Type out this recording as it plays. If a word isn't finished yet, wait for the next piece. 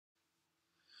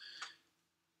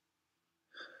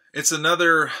It's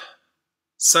another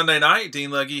Sunday night. Dean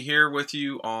Legge here with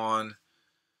you on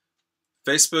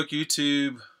Facebook,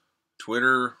 YouTube,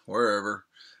 Twitter, wherever.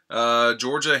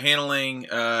 Georgia handling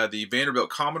the Vanderbilt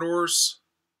Commodores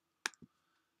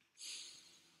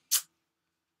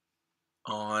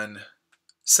on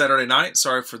Saturday night.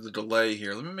 Sorry for the delay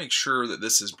here. Let me make sure that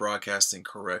this is broadcasting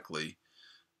correctly.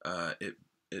 It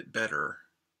better.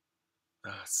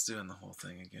 It's doing the whole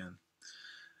thing again.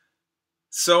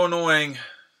 So annoying.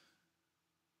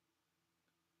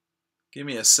 Give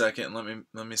me a second.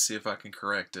 Let me see if I can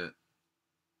correct it.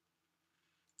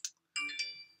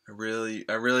 I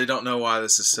really don't know why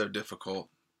this is so difficult,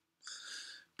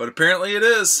 but apparently it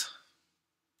is.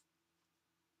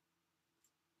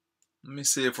 Let me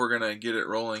see if we're gonna get it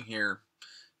rolling here.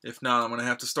 If not, I'm gonna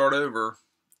have to start over.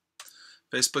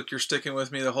 Facebook, you're sticking with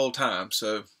me the whole time,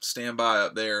 so stand by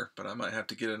up there. But I might have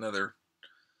to get another.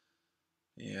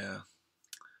 Yeah.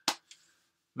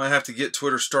 Might have to get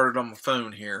Twitter started on my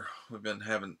phone here. I've been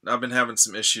having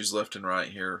some issues left and right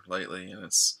here lately, and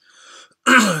it's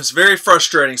it's very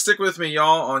frustrating. Stick with me,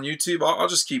 y'all, on YouTube. I'll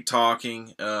just keep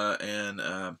talking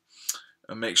and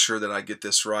make sure that I get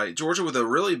this right. Georgia with a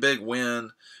really big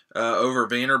win over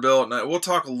Vanderbilt. Now, we'll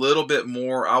talk a little bit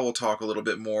more. I will talk a little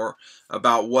bit more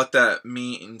about what that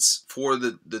means for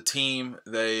the team.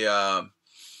 They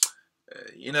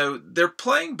they're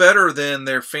playing better than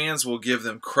their fans will give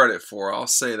them credit for. I'll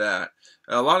say that.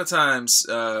 A lot of times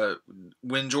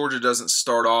when Georgia doesn't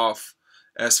start off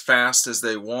as fast as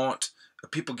they want,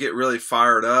 people get really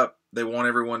fired up. They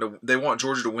want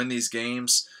Georgia to win these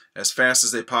games as fast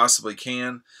as they possibly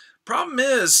can. Problem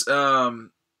is,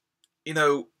 everybody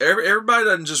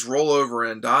doesn't just roll over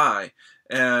and die.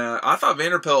 I thought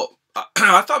Vanderbilt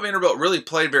really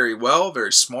played very well,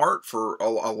 very smart for a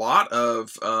lot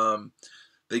of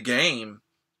the game,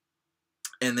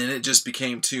 and then it just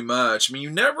became too much. I mean,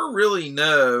 you never really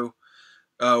know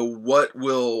what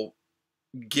will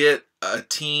get a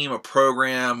team, a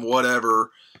program,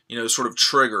 whatever, sort of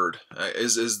triggered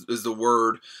is the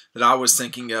word that I was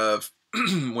thinking of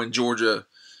when Georgia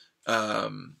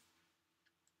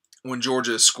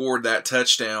scored that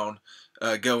touchdown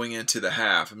going into the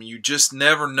half. I mean, you just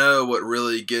never know what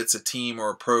really gets a team or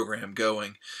a program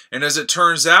going. And as it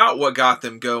turns out, what got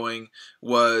them going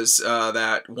was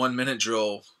that 1-minute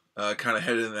drill kind of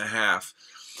headed in the half.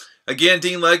 Again,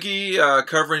 Dean Legge,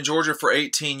 covering Georgia for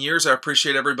 18 years. I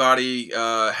appreciate everybody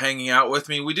hanging out with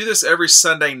me. We do this every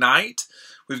Sunday night.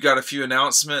 We've got a few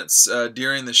announcements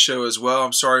during the show as well.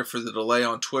 I'm sorry for the delay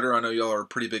on Twitter. I know y'all are a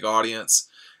pretty big audience.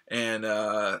 And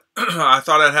I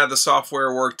thought I'd had the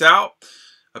software worked out.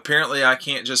 Apparently, I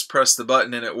can't just press the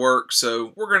button and it works.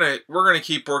 So we're gonna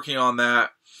keep working on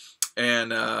that,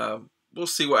 and we'll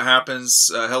see what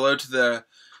happens. Hello to the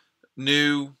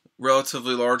new,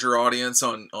 relatively larger audience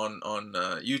on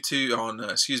YouTube,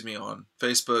 on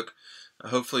Facebook.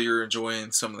 Hopefully, you're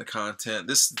enjoying some of the content.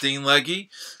 This is Dean Legge.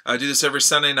 I do this every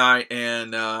Sunday night,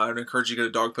 and I'd encourage you to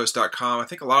go to dogpost.com. I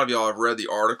think a lot of y'all have read the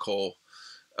article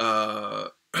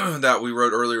that we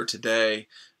wrote earlier today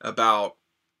about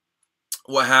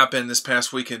what happened this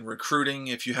past week in recruiting.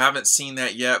 If you haven't seen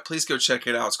that yet, please go check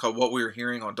it out. It's called What We Were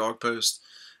Hearing on Dog Post.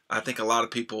 I think a lot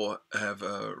of people have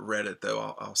read it,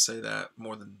 though. I'll say that,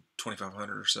 more than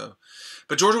 2,500 or so.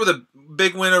 But Georgia with a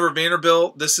big win over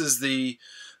Vanderbilt. This is the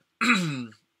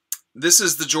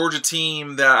Georgia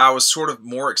team that I was sort of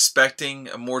more expecting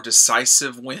a more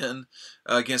decisive win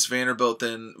against Vanderbilt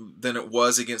than it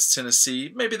was against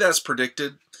Tennessee. Maybe that's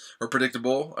predicted, or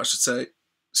predictable, I should say.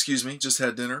 Excuse me, just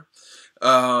had dinner.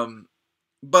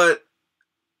 But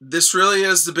this really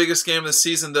is the biggest game of the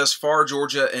season thus far,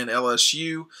 Georgia and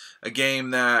LSU. A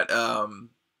game that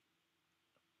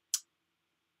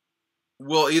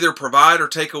will either provide or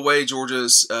take away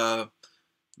Georgia's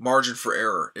margin for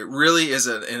error. It really is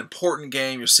an important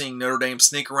game. You're seeing Notre Dame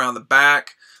sneak around the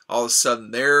back. All of a sudden,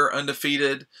 they're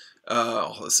undefeated. I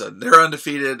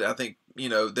think, they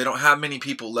don't have many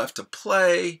people left to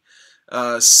play.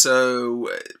 So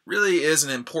it really is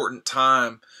an important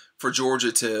time for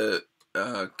Georgia to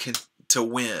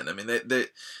win. I mean,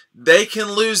 they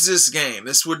can lose this game.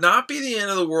 This would not be the end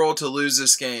of the world to lose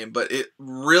this game, but it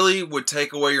really would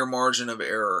take away your margin of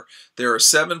error. They're a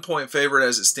 7-point favorite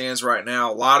as it stands right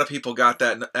now. A lot of people got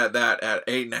that at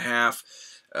 8.5.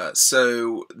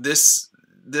 So this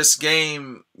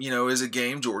game, is a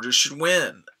game Georgia should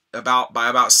win by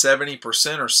about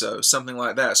 70% or so, something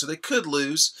like that. So they could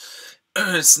lose.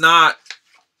 It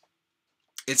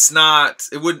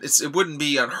wouldn't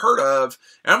be unheard of.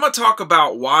 And I'm going to talk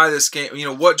about why this game,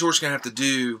 what Georgia's going to have to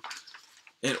do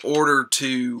in order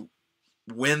to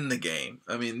win the game.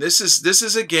 I mean, this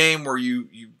is a game where you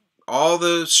all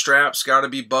the straps got to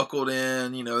be buckled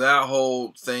in. You know, that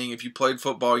whole thing. If you played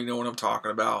football, you know what I'm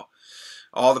talking about.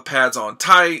 All the pads on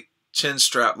tight, chin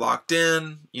strap locked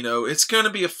in. You know, it's going to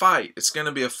be a fight. It's going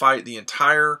to be a fight the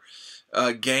entire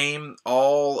game,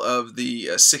 all of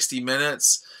the 60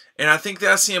 minutes. And I think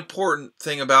that's the important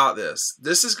thing about this.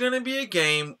 This is going to be a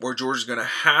game where Georgia's going to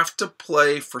have to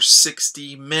play for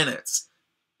 60 minutes,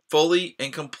 fully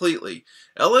and completely.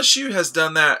 LSU has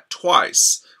done that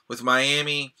twice with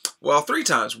Miami, well, 3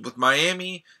 times, with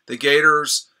Miami, the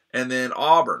Gators, and then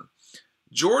Auburn.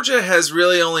 Georgia has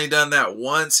really only done that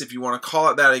once, if you want to call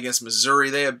it that, against Missouri.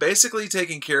 They have basically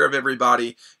taken care of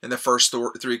everybody in the first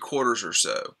 3 quarters or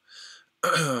so.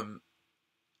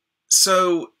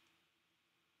 So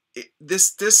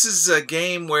this is a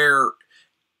game where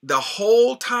the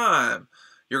whole time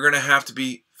you're going to have to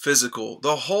be physical.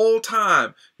 The whole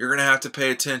time you're going to have to pay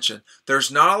attention.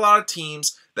 There's not a lot of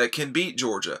teams that can beat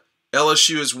Georgia.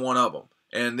 LSU is one of them.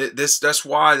 And that's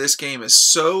why this game is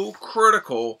so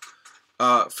critical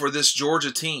for this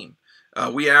Georgia team.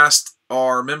 We asked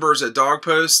our members at Dog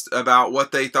Post about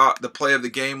what they thought the play of the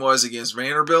game was against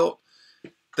Vanderbilt.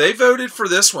 They voted for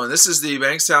this one. This is the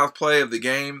Bank South play of the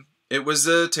game. It was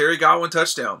the Terry Godwin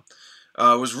touchdown.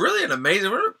 It was really an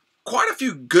amazing, quite a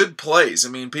few good plays. I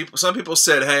mean, some people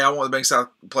said, hey, I want the Bank South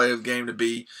play of the game to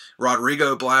be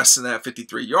Rodrigo blasting that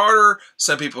 53-yarder.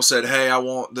 Some people said, hey, I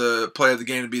want the play of the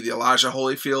game to be the Elijah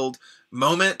Holyfield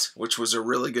moment, which was a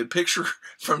really good picture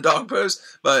from Dog Post.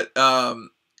 But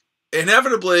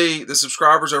inevitably, the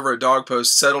subscribers over at Dog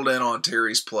Post settled in on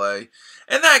Terry's play.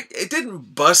 And that it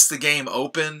didn't bust the game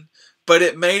open, but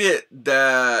it made it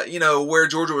where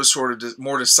Georgia was sort of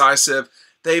more decisive.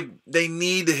 They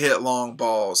need to hit long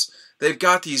balls. They've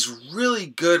got these really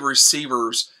good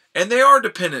receivers, and they are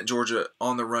dependent, Georgia,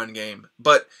 on the run game.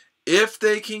 But if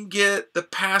they can get the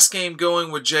pass game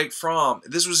going with Jake Fromm,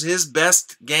 this was his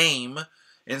best game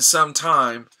in some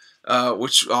time,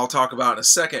 which I'll talk about in a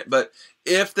second. But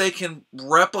if they can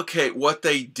replicate what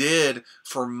they did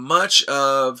for much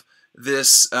of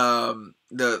this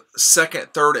the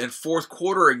second, third, and fourth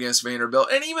quarter against Vanderbilt,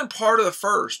 and even part of the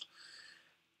first,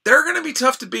 they're going to be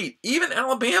tough to beat. Even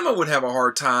Alabama would have a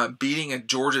hard time beating a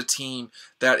Georgia team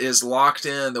that is locked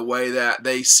in the way that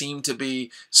they seem to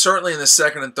be, certainly in the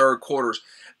second and third quarters.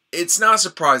 It's not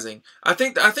surprising. I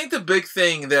think the big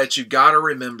thing that you got to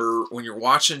remember when you're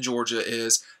watching Georgia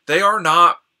is they are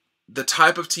not the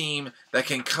type of team that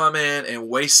can come in and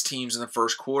waste teams in the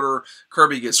first quarter.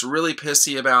 Kirby gets really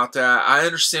pissy about that. I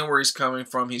understand where he's coming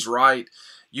from. He's right.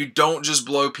 You don't just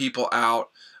blow people out,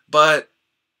 but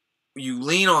you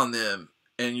lean on them,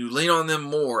 and you lean on them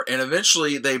more, and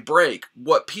eventually they break.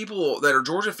 What people that are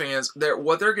Georgia fans,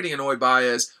 what they're getting annoyed by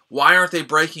is, why aren't they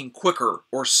breaking quicker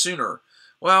or sooner?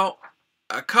 Well,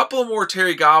 a couple more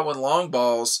Terry Godwin long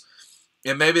balls,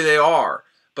 and maybe they are.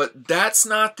 But that's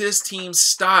not this team's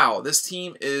style. This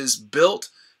team is built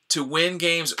to win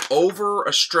games over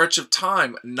a stretch of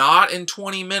time, not in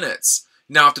 20 minutes.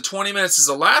 Now, if the 20 minutes is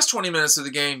the last 20 minutes of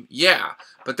the game, yeah.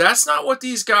 But that's not what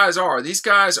these guys are. These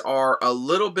guys are a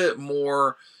little bit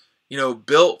more,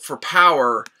 built for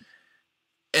power.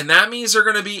 And that means they're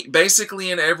going to be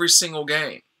basically in every single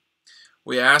game.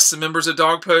 We asked the members of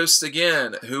Dog Post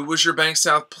again, who was your Bank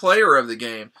South player of the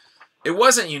game? It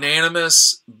wasn't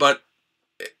unanimous, but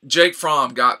Jake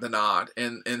Fromm got the nod,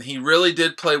 and he really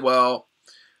did play well.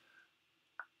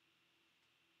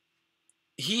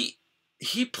 He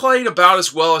played about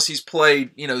as well as he's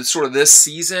played, sort of this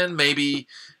season. Maybe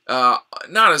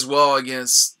not as well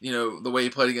against, the way he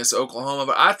played against Oklahoma,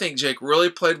 but I think Jake really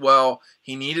played well.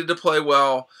 He needed to play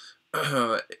well,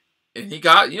 and he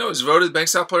got, was voted Bank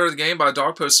South Player of the Game by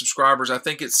Dog Post subscribers. I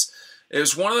think it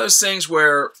was one of those things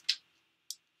where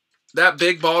that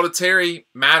big ball to Terry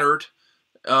mattered.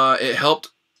 It helped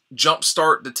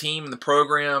jumpstart the team and the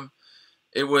program.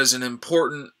 It was an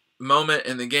important moment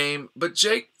in the game. But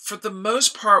Jake, for the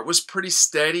most part, was pretty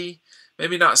steady.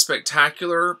 Maybe not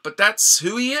spectacular, but that's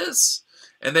who he is.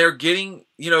 And they're getting,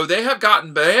 they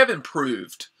have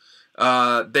improved.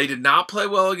 They did not play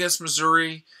well against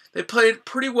Missouri. They played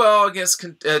pretty well against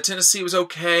Tennessee. It was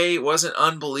okay. It wasn't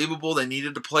unbelievable. They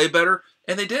needed to play better,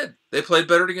 and they did. They played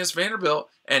better against Vanderbilt.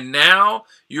 And now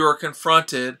you are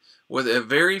confronted with a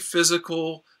very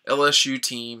physical LSU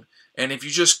team. And if you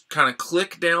just kind of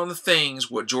click down the things,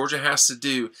 what Georgia has to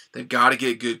do, they've got to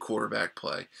get good quarterback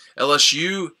play.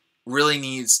 LSU really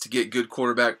needs to get good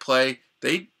quarterback play.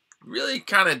 They really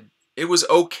it was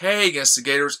okay against the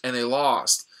Gators, and they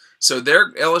lost. So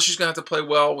LSU's going to have to play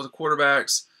well with the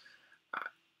quarterbacks.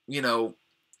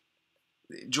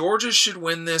 Georgia should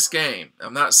win this game.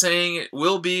 I'm not saying it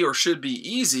will be or should be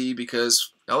easy,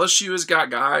 because LSU has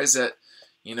got guys that,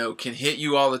 you know, can hit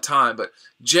you all the time. But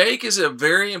Jake is a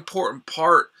very important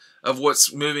part of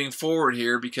what's moving forward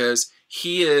here because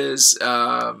he is,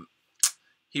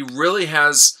 he really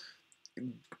has,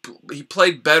 he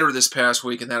played better this past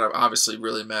week, and that obviously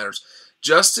really matters.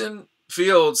 Justin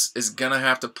Fields is going to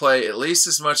have to play at least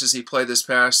as much as he played this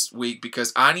past week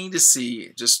because I need to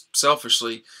see, just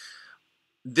selfishly,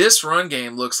 this run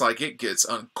game looks like it gets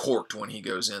uncorked when he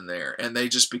goes in there, and they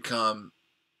just become,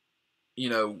 you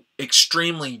know,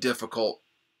 extremely difficult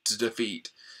to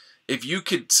defeat. If you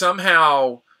could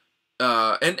somehow,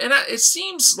 and it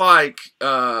seems like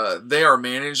they are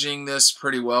managing this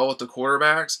pretty well with the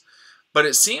quarterbacks, but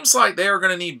it seems like they are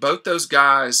going to need both those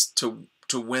guys to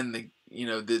win the, you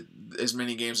know, as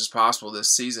many games as possible this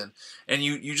season. And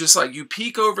you just like, you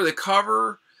peek over the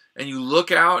cover and you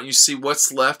look out and you see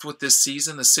what's left with this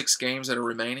season, the 6 games that are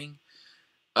remaining.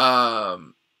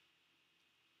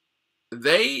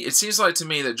 It seems like to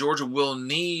me that Georgia will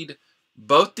need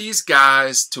both these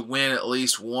guys to win at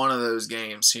least one of those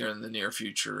games here in the near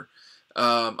future.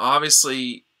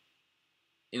 Obviously,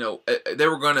 you know, they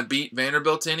were going to beat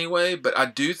Vanderbilt anyway, but I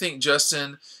do think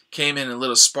Justin came in a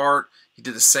little spark. He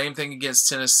did the same thing against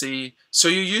Tennessee. So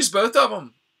you use both of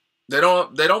them. It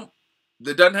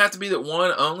doesn't have to be that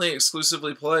one only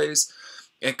exclusively plays.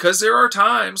 And because there are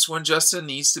times when Justin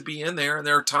needs to be in there, and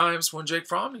there are times when Jake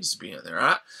Fromm needs to be in there.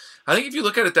 I think if you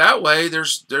look at it that way,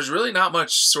 there's really not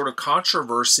much sort of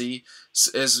controversy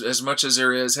as much as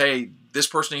there is, hey, this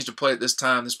person needs to play at this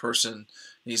time, this person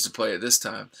needs to play at this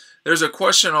time. There's a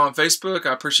question on Facebook.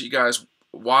 I appreciate you guys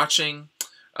watching.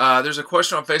 There's a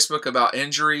question on Facebook about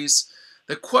injuries.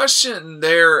 The question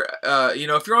there, you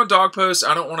know, if you're on Dog Post,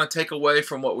 I don't want to take away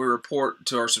from what we report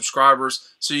to our subscribers.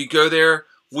 So you go there.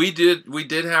 We did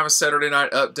have a Saturday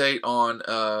night update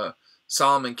on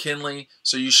Solomon Kinley,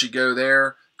 so you should go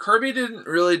there. Kirby didn't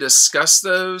really discuss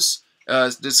the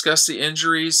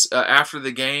injuries after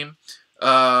the game,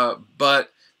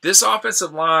 but this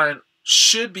offensive line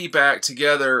should be back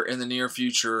together in the near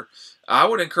future. I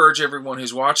would encourage everyone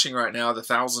who's watching right now, the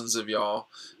thousands of y'all,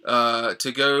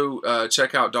 to go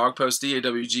check out Dogpost,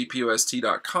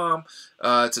 DAWGPOST.com.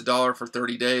 It's $1 for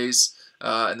 30 days,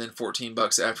 and then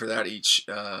 $14 after that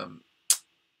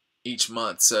each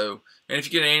month. So, and if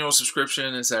you get an annual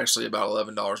subscription, it's actually about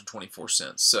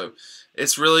 $11.24. So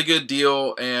it's a really good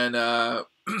deal, and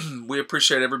we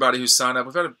appreciate everybody who's signed up.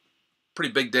 We've had a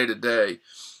pretty big day today.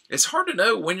 It's hard to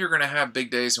know when you're going to have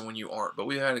big days and when you aren't, but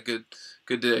we had a good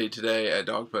day today at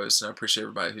Dog Post, and I appreciate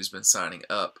everybody who's been signing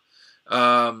up.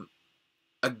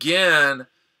 Again,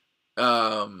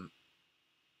 the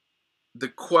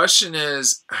question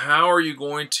is, how are you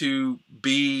going to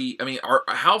be, I mean,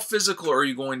 how physical are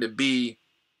you going to be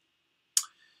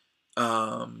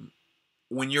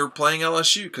when you're playing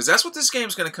LSU? Because that's what this game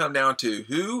is going to come down to.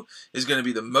 Who is going to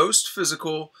be the most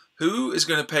physical? Who is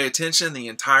going to pay attention the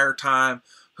entire time?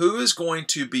 Who is going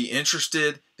to be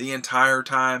interested the entire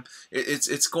time?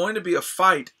 It's going to be a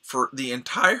fight for the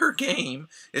entire game.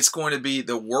 It's going to be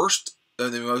the worst,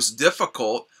 the most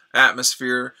difficult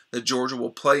atmosphere that Georgia will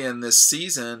play in this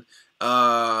season.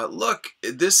 Look,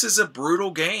 this is a brutal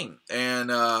game,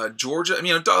 and Georgia. I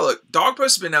mean, look, Dog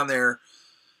Post has been down there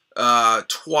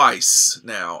twice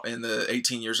now in the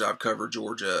 18 years I've covered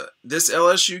Georgia. This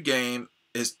LSU game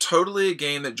is totally a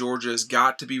game that Georgia has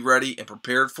got to be ready and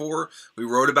prepared for. We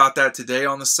wrote about that today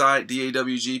on the site,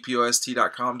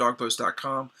 DAWGPOST.com,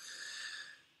 dogpost.com.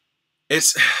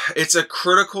 It's a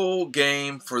critical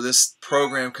game for this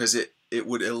program because it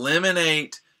would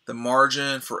eliminate the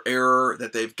margin for error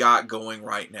that they've got going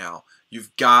right now.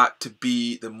 You've got to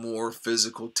be the more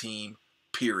physical team,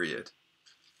 period.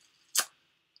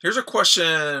 Here's a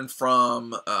question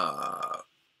from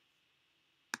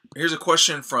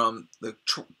the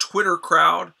Twitter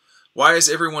crowd. Why is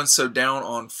everyone so down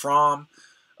on Fromm?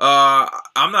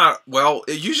 I'm not. Well,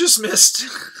 you just missed.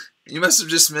 You must have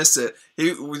just missed it.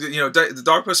 The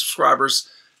Dog Post subscribers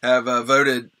have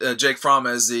voted Jake Fromm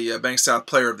as the Bank South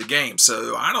Player of the Game.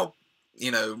 So I don't.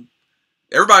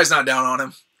 Everybody's not down on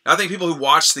him. I think people who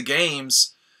watch the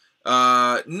games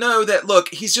know that, look,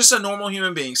 he's just a normal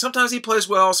human being. Sometimes he plays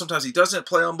well, sometimes he doesn't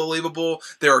play unbelievable.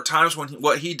 There are times when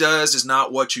what he does is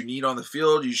not what you need on the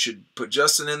field. You should put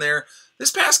Justin in there.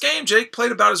 This past game, Jake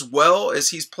played about as well as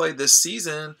he's played this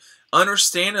season.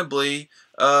 Understandably,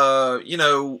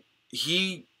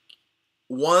 he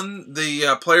won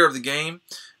the player of the game,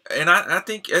 and I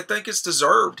think it's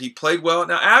deserved. He played well.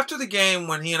 Now, after the game,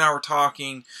 when he and I were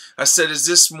talking, I said, is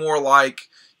this more like,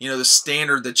 the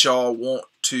standard that y'all want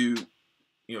to,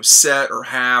 set or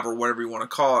have or whatever you want to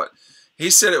call it? He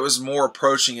said it was more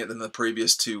approaching it than the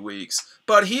previous 2 weeks.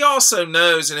 But he also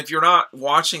knows, and if you're not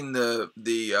watching the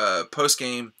post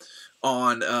game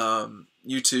on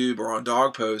YouTube or on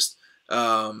Dog Post,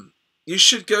 you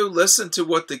should go listen to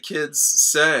what the kids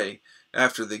say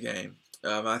after the game.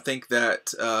 I think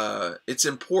that it's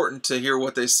important to hear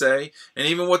what they say and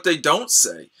even what they don't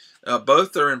say.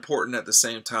 Both are important at the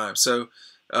same time. So,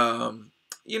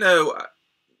 you know,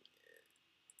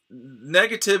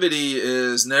 negativity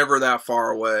is never that far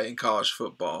away in college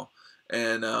football.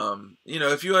 And, you know,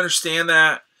 if you understand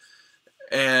that,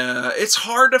 it's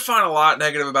hard to find a lot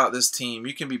negative about this team.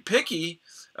 You can be picky.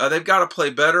 They've got to play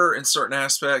better in certain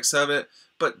aspects of it.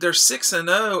 But they're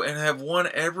 6-0 and have won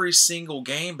every single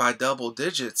game by double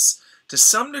digits. To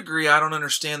some degree, I don't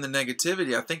understand the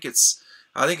negativity. I think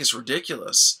it's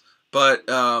ridiculous. But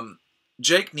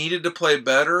Jake needed to play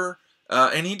better,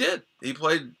 and he did. He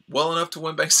played well enough to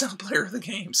win Bank South Player of the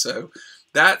Game, so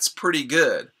that's pretty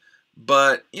good.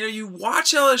 But you know, you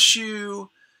watch LSU;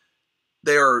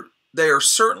 they are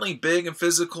certainly big and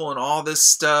physical and all this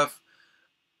stuff.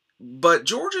 But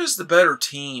Georgia is the better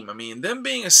team. I mean, them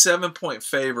being a 7-point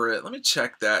favorite, let me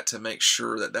check that to make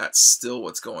sure that that's still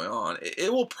what's going on.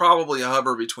 It will probably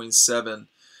hover between 7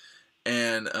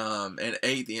 and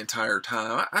 8 the entire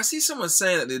time. I see someone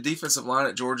saying that the defensive line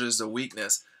at Georgia is a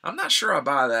weakness. I'm not sure I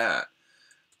buy that.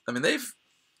 I mean,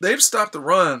 they've stopped the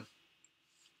run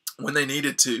when they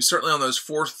needed to. Certainly on those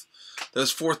fourth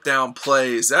down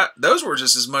plays. Those were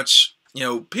just as much, you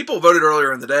know, people voted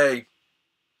earlier in the day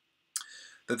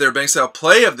that their Bank South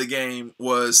play of the game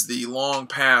was the long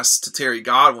pass to Terry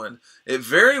Godwin. It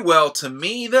very well, to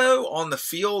me though, on the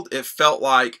field, it felt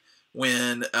like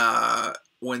when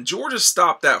Georgia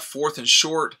stopped that 4th and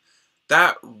short,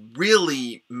 that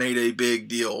really made a big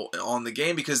deal on the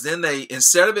game, because then they,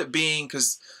 instead of it being,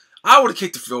 because I would have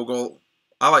kicked the field goal.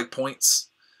 I like points.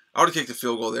 I would have kicked the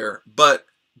field goal there. But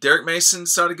Derek Mason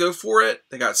decided to go for it.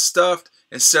 They got stuffed.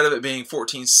 Instead of it being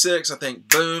 14-6, I think,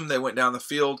 boom, they went down the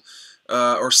field.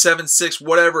 Or 7-6,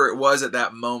 whatever it was at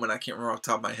that moment. I can't remember off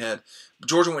the top of my head. But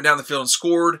Georgia went down the field and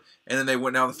scored, and then they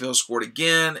went down the field and scored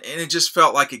again, and it just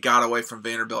felt like it got away from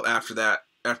Vanderbilt after that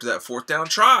 4th down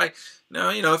try. Now,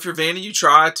 you know, if you're Vandy, you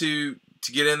try to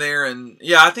get in there, and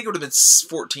yeah, I think it would have been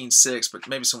 14-6, but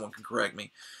maybe someone can correct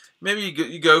me. Maybe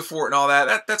you go for it and all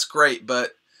that. That's great,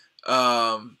 but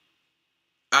I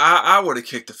would have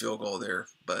kicked the field goal there,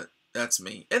 but that's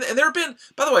me. And there have been,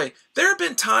 by the way, there have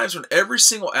been times when every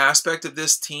single aspect of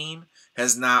this team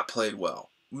has not played well.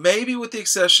 Maybe with the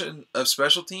exception of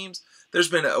special teams, there's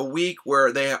been a week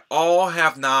where they all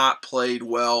have not played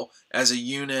well as a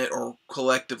unit or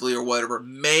collectively or whatever.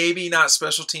 Maybe not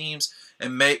special teams.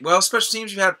 And special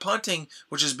teams, you've had punting,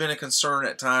 which has been a concern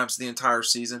at times the entire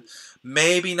season.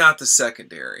 Maybe not the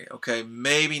secondary, okay?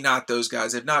 Maybe not those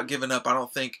guys. They've not given up, I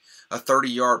don't think, a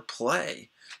 30-yard play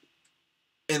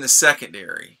in the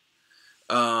secondary.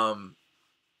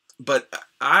 But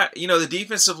the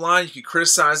defensive line, you could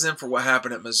criticize them for what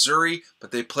happened at Missouri,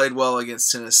 but they played well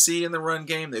against Tennessee in the run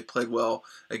game. They played well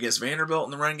against Vanderbilt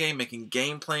in the run game, making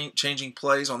game-changing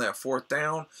plays on that 4th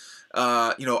down.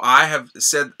 I have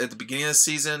said at the beginning of the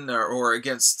season, or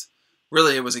against,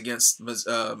 really it was against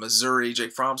Missouri,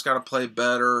 Jake Fromm's got to play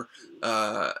better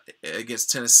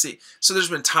against Tennessee. So there's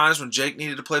been times when Jake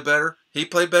needed to play better. He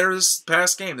played better this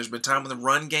past game. There's been time when the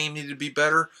run game needed to be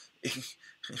better.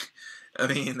 I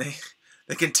mean,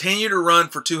 they continue to run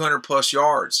for 200-plus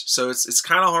yards. So it's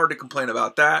kind of hard to complain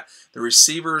about that. The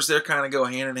receivers, they kind of go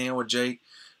hand-in-hand with Jake.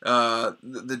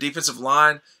 The defensive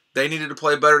line, they needed to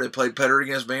play better. They played better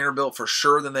against Vanderbilt for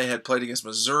sure than they had played against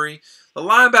Missouri. The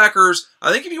linebackers,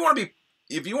 I think if you want to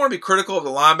be critical of the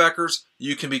linebackers,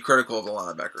 you can be critical of the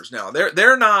linebackers. Now,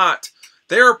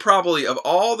 they are probably, of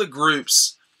all the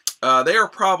groups, they are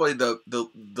probably the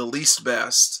least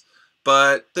best.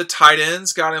 But the tight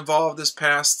ends got involved this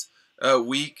past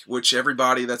week, which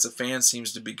everybody that's a fan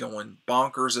seems to be going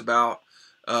bonkers about.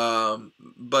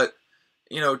 But,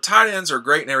 tight ends are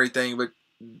great and everything, but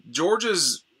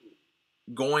Georgia's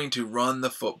going to run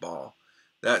the football.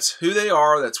 That's who they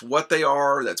are. That's what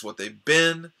they've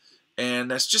been. And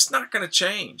that's just not going to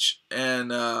change.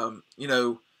 And,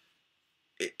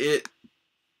 it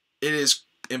is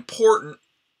important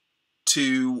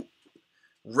to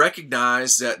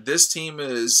recognize that this team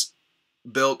is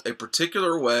built a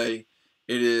particular way.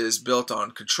 It is built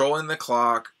on controlling the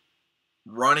clock,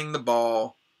 running the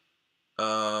ball,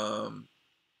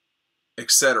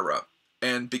 etc.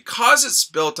 And because it's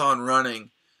built on running,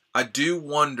 I do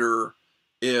wonder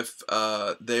if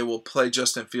they will play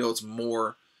Justin Fields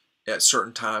more at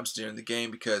certain times during the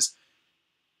game, because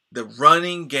the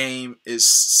running game is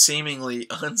seemingly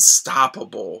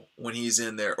unstoppable when he's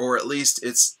in there, or at least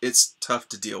it's tough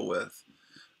to deal with.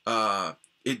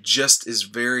 It just is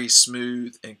very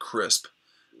smooth and crisp.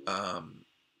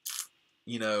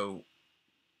 You know,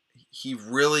 he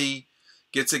really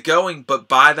gets it going. But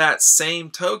by that same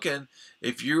token,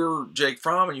 if you're Jake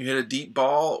Fromm and you hit a deep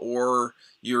ball, or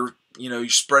you're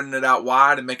spreading it out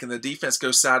wide and making the defense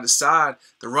go side to side,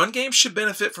 the run game should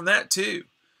benefit from that too.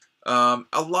 A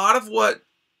lot of what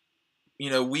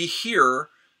we hear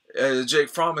Jake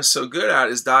Fromm is so good at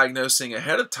is diagnosing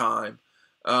ahead of time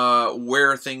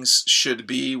where things should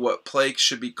be, what play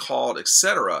should be called,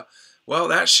 etc. Well,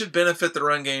 that should benefit the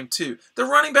run game too. The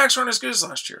running backs aren't as good as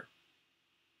last year.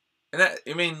 And that,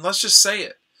 let's just say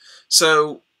it.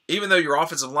 So even though your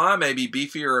offensive line may be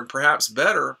beefier and perhaps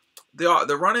better,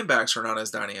 the running backs are not as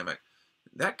dynamic.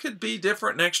 That could be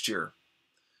different next year.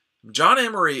 John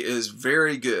Emery is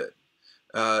very good.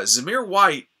 Zamir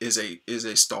White is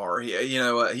a star.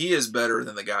 He is better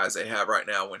than the guys they have right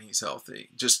now when he's healthy,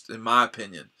 just in my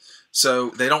opinion.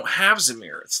 So they don't have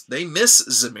Zamir. They miss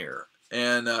Zamir.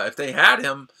 And if they had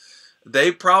him,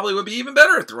 they probably would be even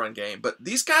better at the run game. But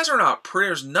these guys are not pretty.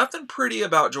 There's nothing pretty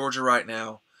about Georgia right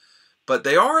now. But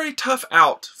they are a tough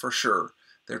out for sure.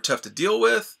 They're tough to deal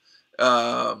with.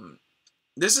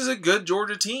 This is a good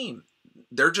Georgia team.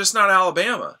 They're just not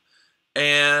Alabama.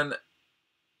 And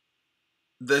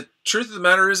the truth of the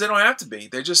matter is they don't have to be.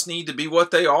 They just need to be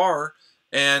what they are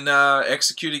and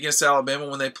execute against Alabama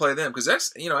when they play them.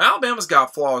 Because Alabama's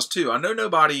got flaws too. I know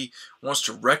nobody wants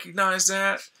to recognize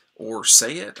that or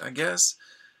say it, I guess.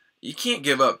 You can't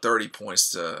give up 30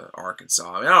 points to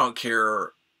Arkansas. I don't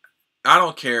care. I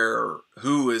don't care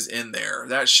who is in there.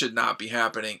 That should not be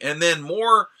happening. And then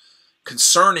more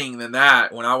concerning than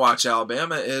that when I watch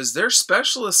Alabama is their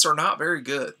specialists are not very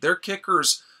good. Their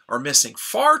kickers are missing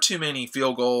far too many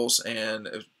field goals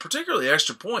and particularly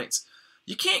extra points.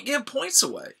 You can't give points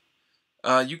away.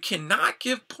 You cannot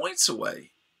give points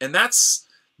away. And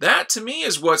that to me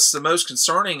is what's the most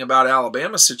concerning about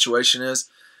Alabama's situation is,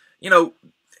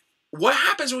 what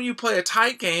happens when you play a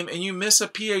tight game and you miss a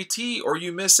PAT or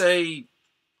you miss a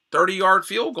 30-yard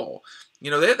field goal?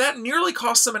 That nearly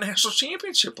cost them a national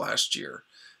championship last year.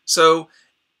 So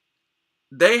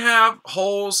they have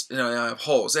holes.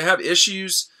 They have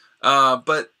issues.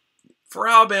 But for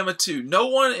Alabama too, no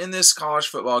one in this college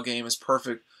football game is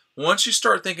perfect. Once you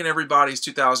start thinking everybody's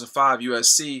 2005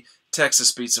 USC,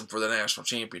 Texas beats them for the national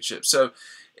championship. So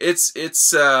this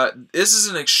is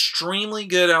an extremely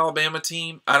good Alabama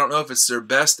team. I don't know if it's their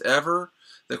best ever.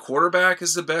 The quarterback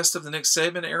is the best of the Nick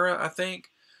Saban era, I think.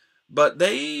 But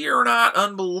they are not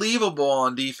unbelievable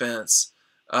on defense.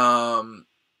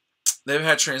 They've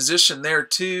had transition there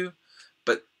too.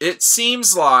 But it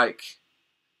seems like,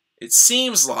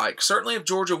 certainly if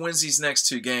Georgia wins these next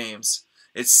two games,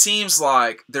 it seems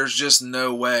like there's just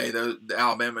no way the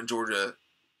Alabama and Georgia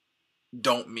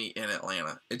don't meet in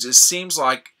Atlanta. It just seems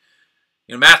like,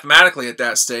 mathematically at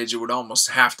that stage, it would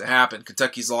almost have to happen.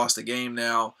 Kentucky's lost a game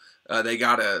now. They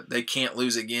can't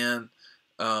lose again.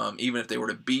 Even if they were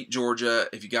to beat Georgia,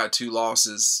 if you got two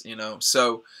losses,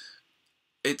 So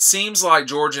it seems like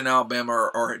Georgia and Alabama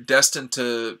are destined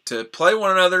to play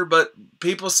one another, but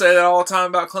people say that all the time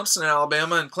about Clemson and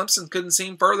Alabama, and Clemson couldn't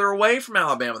seem further away from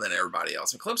Alabama than everybody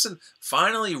else. And Clemson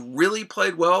finally really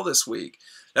played well this week.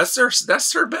 That's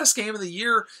their best game of the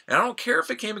year, and I don't care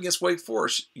if it came against Wake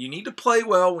Forest. You need to play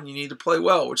well when you need to play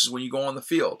well, which is when you go on the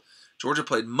field. Georgia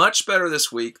played much better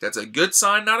this week. That's a good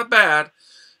sign, not a bad.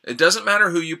 It doesn't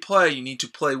matter who you play. You need to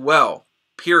play well,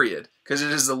 period. Because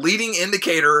it is the leading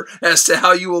indicator as to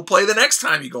how you will play the next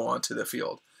time you go onto the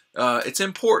field. It's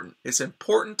important. It's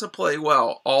important to play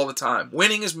well all the time.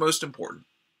 Winning is most important.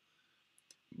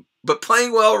 But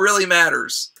playing well really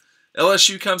matters.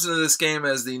 LSU comes into this game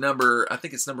as the number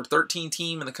 13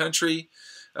 team in the country.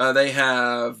 They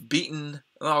have beaten,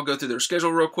 I'll go through their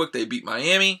schedule real quick. They beat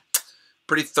Miami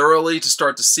pretty thoroughly to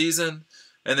start the season.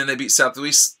 And then they beat South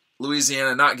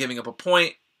Louisiana, not giving up a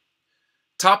point.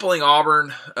 Toppling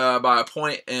Auburn by a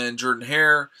point, and Jordan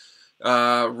Hare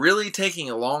really taking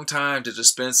a long time to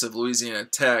dispense of Louisiana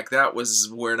Tech. That was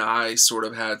when I sort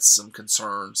of had some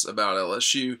concerns about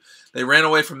LSU. They ran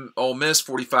away from Ole Miss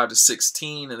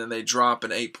 45-16, and then they drop an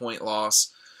 8-point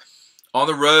loss. On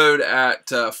the road at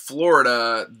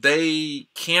Florida, they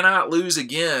cannot lose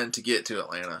again to get to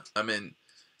Atlanta.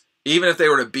 Even if they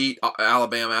were to beat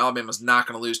Alabama, Alabama's not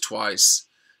going to lose twice.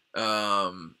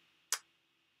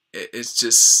 This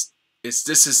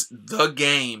is the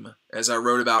game, as I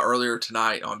wrote about earlier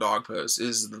tonight on Dog Post,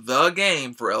 is the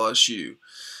game for LSU.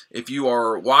 If you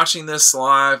are watching this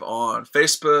live on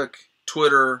Facebook,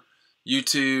 Twitter,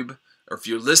 YouTube, or if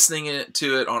you're listening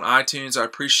to it on iTunes, I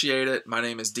appreciate it. My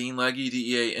name is Dean Legge,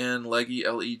 D-E-A-N, Legge,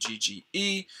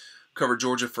 L-E-G-G-E. Covered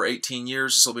Georgia for 18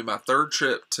 years. This will be my third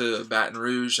trip to Baton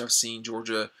Rouge. I've seen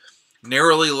Georgia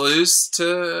narrowly lose to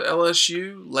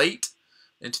LSU late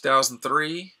in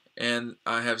 2003, and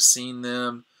I have seen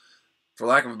them, for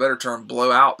lack of a better term,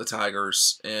 blow out the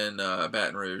Tigers in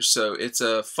Baton Rouge. So it's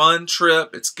a fun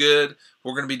trip. It's good.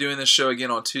 We're going to be doing this show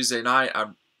again on Tuesday night.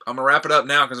 I'm going to wrap it up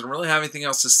now because I don't really have anything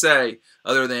else to say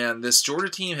other than this Georgia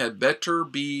team had better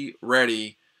be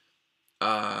ready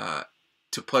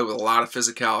to play with a lot of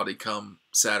physicality come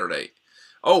Saturday.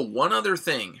 Oh, one other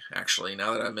thing, actually,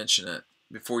 now that I mention it,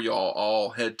 before y'all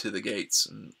all head to the gates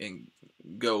and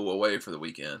go away for the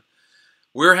weekend.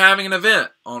 We're having an event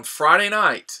on Friday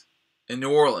night in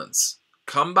New Orleans.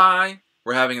 Come by.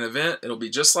 We're having an event. It'll be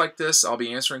just like this. I'll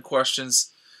be answering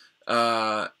questions.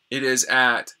 It is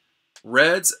at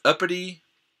Red's Uppity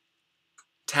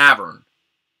Tavern.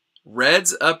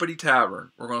 Red's Uppity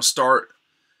Tavern. We're going to start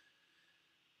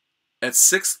at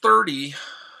 6:30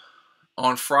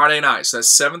 on Friday night. So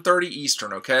that's 7:30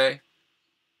 Eastern, okay?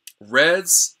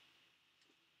 Red's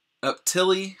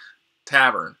Uppity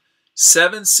Tavern,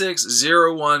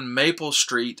 7601 Maple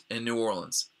Street in New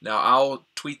Orleans. Now, I'll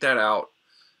tweet that out,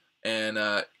 and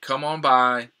come on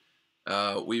by.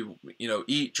 We,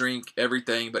 eat, drink,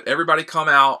 everything, but everybody come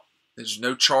out. There's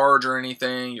no charge or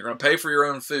anything. You're going to pay for your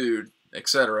own food,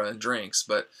 etc., and drinks,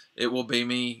 but it will be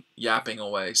me yapping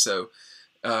away. So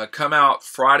come out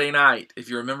Friday night. If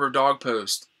you're a member of Dog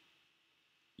Post,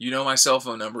 you know my cell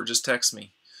phone number. Just text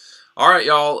me. All right,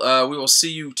 y'all. We will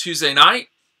see you Tuesday night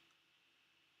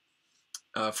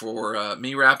for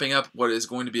me wrapping up what is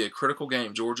going to be a critical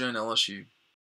game, Georgia and LSU.